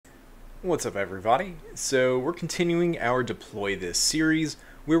What's up, everybody? So we're continuing our Deploy This series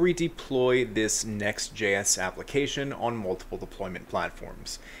where we deploy this Next.js application on multiple deployment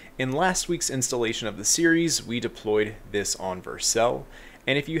platforms. In last week's installation of the series, we deployed this on Vercel,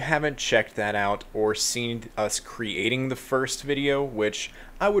 and if you haven't checked that out or seen us creating the first video, which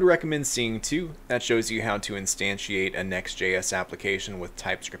I would recommend seeing too, that shows you how to instantiate a Next.js application with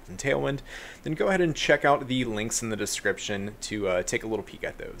TypeScript and Tailwind, then go ahead and check out the links in the description to take a little peek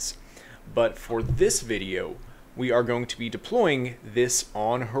at those. But for this video, we are going to be deploying this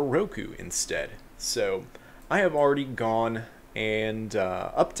on Heroku instead. So I have already gone and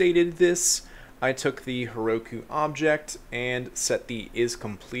updated this. I took the Heroku object and set the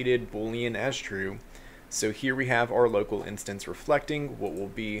isCompleted boolean as true. So here we have our local instance reflecting what will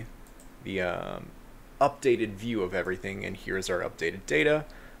be the updated view of everything, and here's our updated data.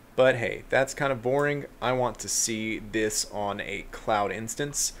 But hey, that's kind of boring. I want to see this on a cloud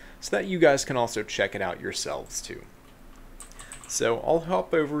instance so that you guys can also check it out yourselves too. So I'll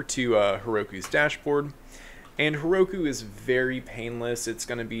hop over to Heroku's dashboard, and Heroku is very painless. It's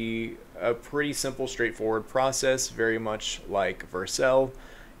going to be a pretty simple, straightforward process, very much like Vercel.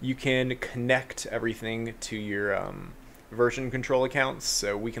 You can connect everything to your version control accounts,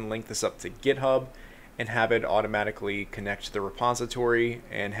 so we can link this up to GitHub and have it automatically connect to the repository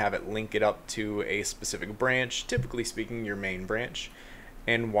and have it link it up to a specific branch, typically speaking your main branch,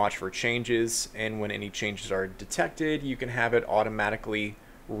 and watch for changes. And when any changes are detected, you can have it automatically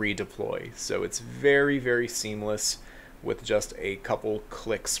redeploy. So it's very, very seamless with just a couple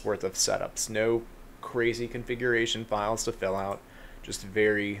clicks worth of setups. No crazy configuration files to fill out, just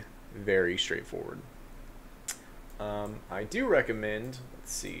very, very straightforward. I do recommend,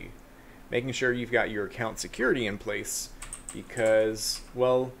 let's see, making sure you've got your account security in place because,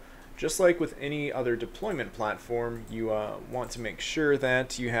 well, just like with any other deployment platform, you want to make sure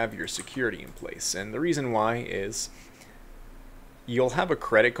that you have your security in place. And the reason why is you'll have a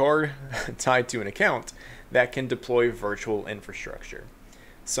credit card tied to an account that can deploy virtual infrastructure.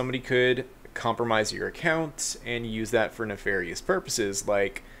 Somebody could compromise your account and use that for nefarious purposes,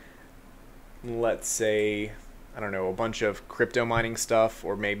 like, let's say, I don't know, a bunch of crypto mining stuff,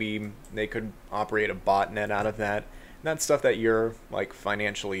 or maybe they could operate a botnet out of that. And that's stuff that you're like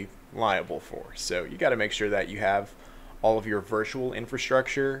financially liable for. So you got to make sure that you have all of your virtual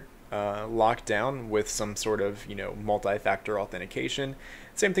infrastructure locked down with some sort of, multi-factor authentication.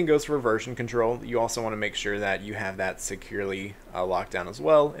 Same thing goes for version control. You also want to make sure that you have that securely locked down as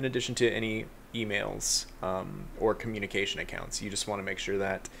well, in addition to any emails or communication accounts. You just want to make sure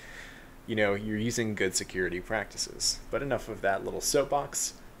that you're using good security practices. But enough of that little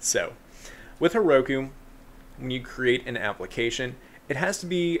soapbox. So with Heroku, when you create an application, it has to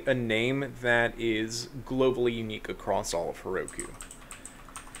be a name that is globally unique across all of Heroku.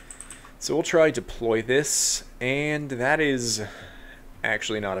 So we'll try deploy this, and that is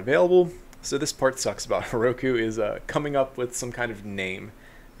actually not available. So this part sucks about Heroku, is coming up with some kind of name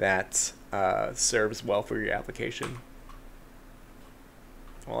that serves well for your application.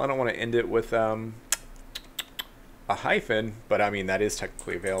 Well, I don't want to end it with a hyphen, but I mean, that is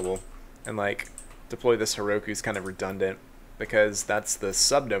technically available. And like, deploy this Heroku is kind of redundant because that's the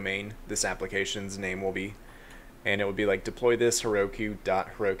subdomain this application's name will be. And it would be like deploy this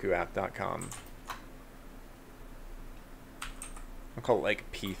heroku.herokuapp.com. I'll call it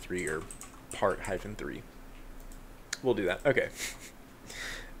like P3 or part -3. We'll do that. Okay.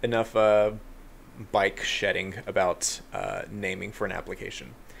 Enough bike shedding about naming for an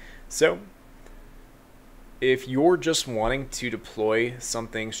application. So if you're just wanting to deploy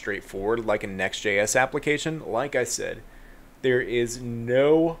something straightforward like a Next.js application, like I said, there is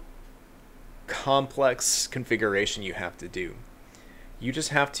no complex configuration you have to do. You just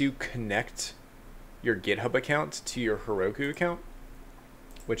have to connect your GitHub account to your Heroku account,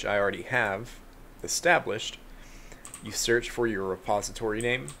 which I already have established. You search for your repository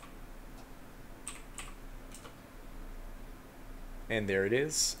name, and there it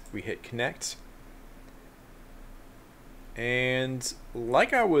is. We hit connect. And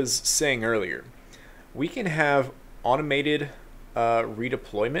like I was saying earlier, we can have automated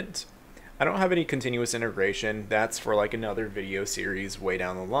redeployment. I don't have any continuous integration. That's for like another video series way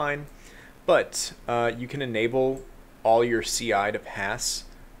down the line. But you can enable all your CI to pass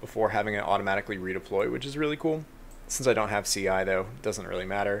before having it automatically redeploy, which is really cool. Since I don't have CI though, it doesn't really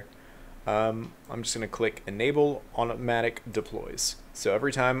matter. I'm just going to click enable automatic deploys. So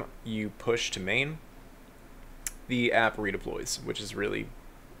every time you push to main, the app redeploys, which is really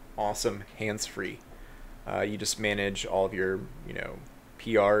awesome, hands-free. You just manage all of your,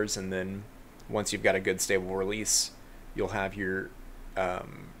 PRs, and then once you've got a good stable release, you'll have your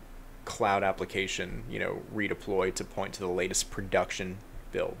cloud application, redeploy to point to the latest production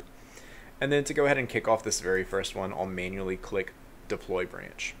build. And then to go ahead and kick off this very first one, I'll manually click deploy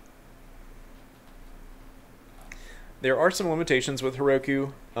branch. There are some limitations with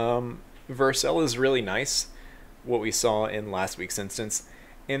Heroku. Vercel is really nice, what we saw in last week's instance,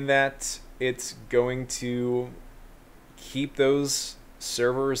 in that it's going to keep those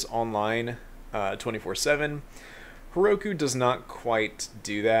servers online 24/7. Heroku does not quite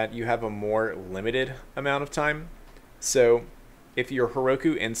do that. You have a more limited amount of time. So if your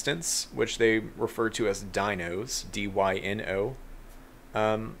Heroku instance, which they refer to as dynos, D-Y-N-O,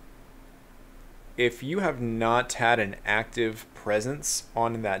 if you have not had an active presence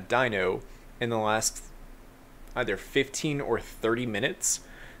on that dyno in the last either 15 or 30 minutes,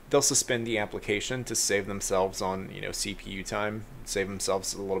 they'll suspend the application to save themselves on, CPU time, save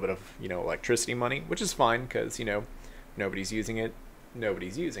themselves a little bit of, electricity money, which is fine because, nobody's using it.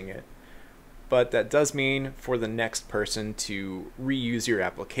 But that does mean for the next person to reuse your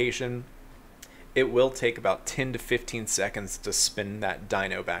application, it will take about 10 to 15 seconds to spin that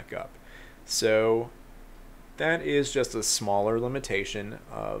dyno back up. So that is just a smaller limitation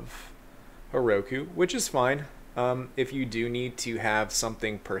of Heroku, which is fine. If you do need to have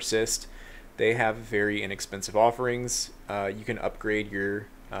something persist, they have very inexpensive offerings. You can upgrade your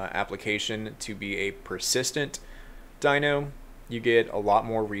application to be a persistent dyno. You get a lot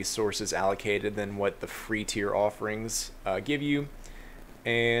more resources allocated than what the free tier offerings give you,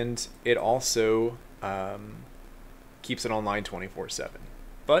 and it also keeps it online 24/7.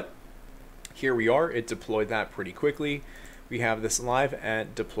 But here we are, it deployed that pretty quickly. We have this live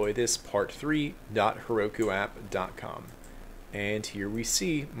at deploythispart3.herokuapp.com. And here we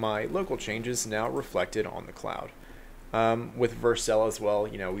see my local changes now reflected on the cloud. With Vercel as well,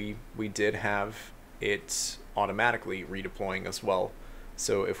 we did have it automatically redeploying as well.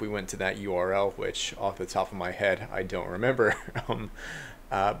 So if we went to that URL, which off the top of my head, I don't remember,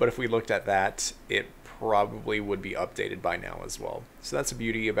 but if we looked at that, it probably would be updated by now as well. So that's the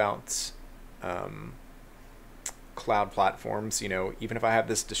beauty about cloud platforms. Even if I have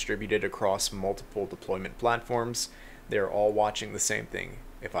this distributed across multiple deployment platforms, they're all watching the same thing.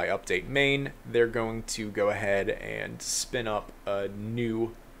 If I update main, they're going to go ahead and spin up a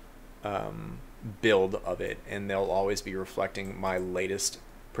new build of it, and they'll always be reflecting my latest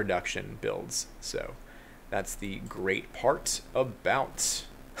production builds. So that's the great part about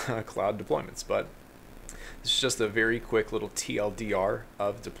cloud deployments. But this is just a very quick little TLDR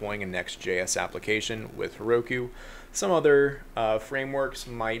of deploying a Next.js application with Heroku. Some other frameworks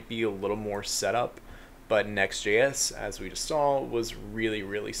might be a little more set up, but Next.js, as we just saw, was really,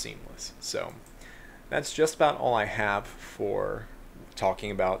 really seamless. So that's just about all I have for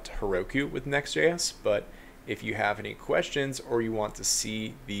talking about Heroku with Next.js. But if you have any questions or you want to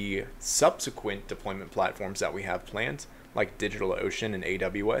see the subsequent deployment platforms that we have planned, like DigitalOcean and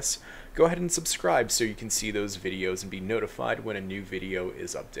AWS, go ahead and subscribe so you can see those videos and be notified when a new video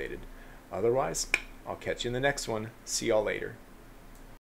is updated. Otherwise, I'll catch you in the next one. See y'all later.